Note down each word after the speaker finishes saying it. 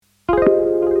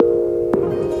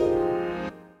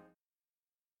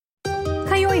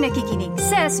nakikinig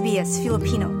sa SBS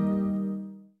Filipino.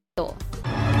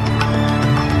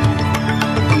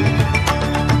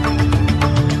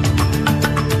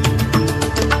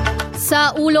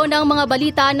 Sa ulo ng mga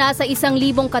balita, nasa 1,000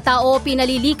 katao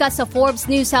pinalilikas sa Forbes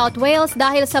New South Wales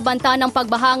dahil sa banta ng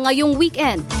pagbaha ngayong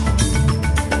weekend.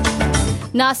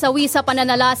 Nasawi sa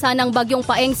pananalasa ng bagyong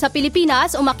Paeng sa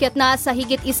Pilipinas, umakyat na sa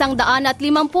higit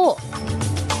 150.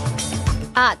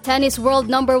 At tennis world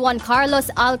number 1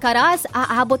 Carlos Alcaraz,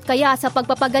 aabot kaya sa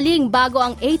pagpapagaling bago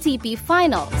ang ATP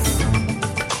Finals?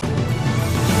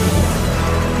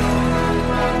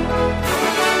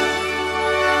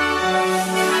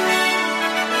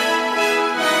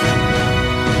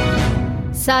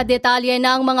 Sa detalye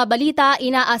ng mga balita,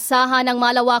 inaasahan ng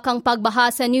malawakang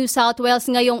pagbaha sa New South Wales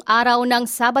ngayong araw ng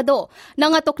Sabado.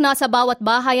 Nangatok na sa bawat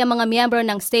bahay ang mga miyembro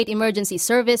ng State Emergency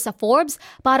Service sa Forbes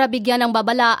para bigyan ng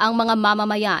babala ang mga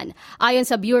mamamayan. Ayon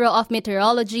sa Bureau of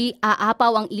Meteorology,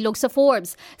 aapaw ang ilog sa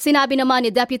Forbes. Sinabi naman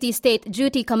ni Deputy State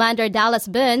Duty Commander Dallas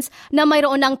Burns na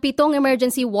mayroon ng 7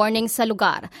 emergency warnings sa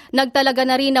lugar. Nagtalaga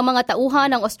na rin ng mga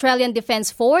tauhan ng Australian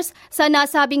Defence Force sa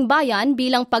nasabing bayan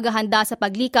bilang paghahanda sa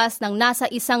paglikas ng nasa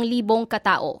 1,000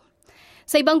 katao.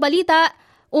 Sa ibang balita,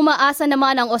 umaasa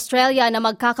naman ang Australia na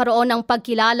magkakaroon ng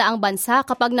pagkilala ang bansa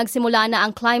kapag nagsimula na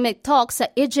ang climate talks sa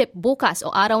Egypt bukas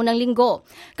o araw ng Linggo.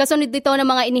 Kasunod dito ng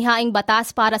mga inihaing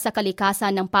batas para sa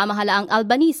kalikasan ng pamahalaang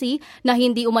Albanese na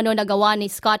hindi umano nagawa ni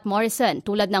Scott Morrison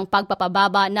tulad ng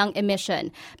pagpapababa ng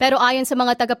emission. Pero ayon sa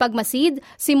mga tagapagmasid,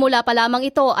 simula pa lamang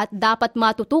ito at dapat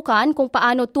matutukan kung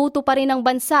paano tutuparin ng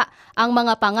bansa ang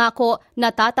mga pangako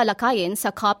na tatalakayin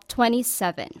sa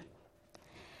COP27.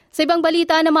 Sa ibang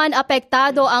balita naman,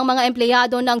 apektado ang mga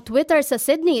empleyado ng Twitter sa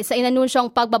Sydney sa inanunsyong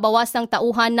pagbabawas ng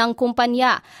tauhan ng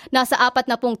kumpanya. Nasa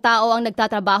 40 tao ang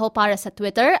nagtatrabaho para sa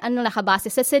Twitter ang nakabase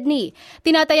sa Sydney.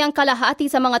 Tinatayang kalahati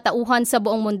sa mga tauhan sa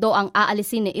buong mundo ang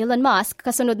aalisin ni Elon Musk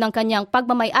kasunod ng kanyang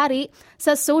pagmamay-ari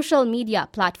sa social media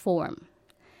platform.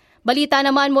 Balita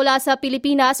naman mula sa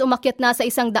Pilipinas, umakyat na sa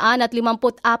 154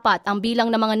 ang bilang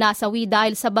ng mga nasawi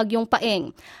dahil sa bagyong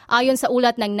Paeng. Ayon sa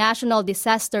ulat ng National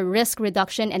Disaster Risk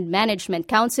Reduction and Management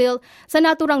Council, sa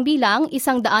naturang bilang,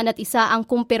 101 ang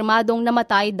kumpirmadong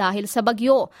namatay dahil sa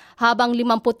bagyo, habang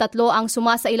 53 ang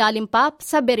sumasailalim pa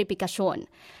sa beripikasyon.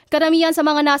 Karamihan sa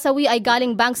mga nasawi ay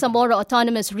galing Bangsamoro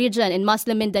Autonomous Region in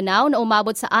Muslim Mindanao na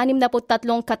umabot sa 63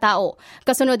 katao.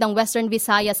 Kasunod ng Western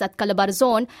Visayas at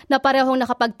Calabarzon na parehong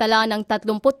nakapagtala ng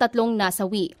 33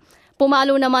 nasawi.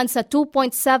 Pumalo naman sa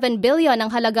 2.7 billion ang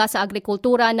halaga sa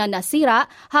agrikultura na nasira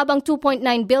habang 2.9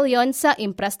 billion sa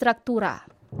infrastruktura.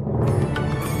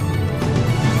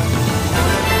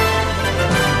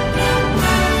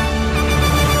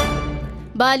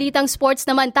 Balitang sports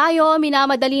naman tayo,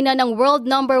 minamadali na ng world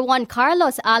number 1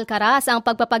 Carlos Alcaraz ang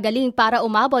pagpapagaling para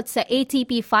umabot sa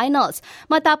ATP Finals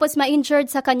matapos ma-injured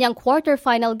sa kanyang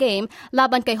quarterfinal game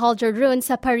laban kay Holger Rune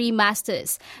sa Paris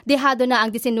Masters. Dehado na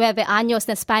ang 19 anyos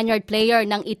na Spaniard player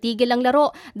nang itigil ang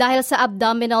laro dahil sa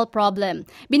abdominal problem.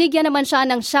 Binigyan naman siya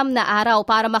ng 9 na araw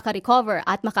para makarecover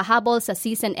at makahabol sa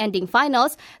season-ending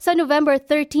finals sa November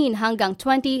 13 hanggang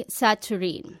 20 sa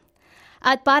Turin.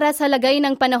 At para sa lagay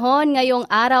ng panahon ngayong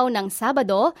araw ng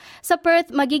Sabado, sa Perth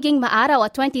magiging maaraw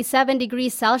at 27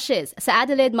 degrees Celsius. Sa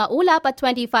Adelaide maulap at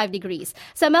 25 degrees.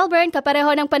 Sa Melbourne kapareho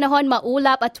ng panahon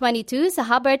maulap at 22. Sa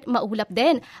Hobart maulap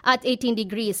din at 18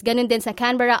 degrees. Ganun din sa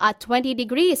Canberra at 20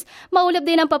 degrees. Maulap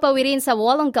din ang papawirin sa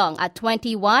Wollongong at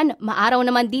 21. Maaraw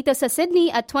naman dito sa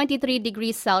Sydney at 23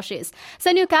 degrees Celsius.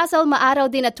 Sa Newcastle maaraw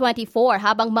din at 24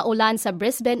 habang maulan sa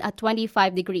Brisbane at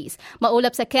 25 degrees.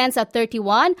 Maulap sa Cairns at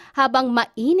 31 habang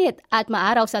mainit at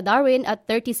maaraw sa Darwin at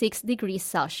 36 degrees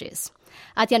Celsius.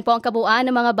 At yan po ang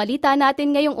kabuuan ng mga balita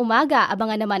natin ngayong umaga.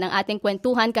 Abangan naman ang ating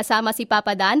kwentuhan kasama si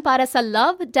Papa Dan para sa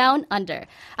Love Down Under.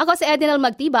 Ako si Edinal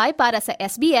Magtibay para sa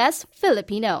SBS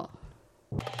Filipino.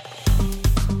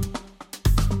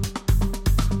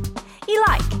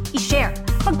 I-like, i-share,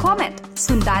 mag-comment,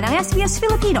 sundan ang SBS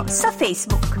Filipino sa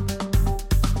Facebook.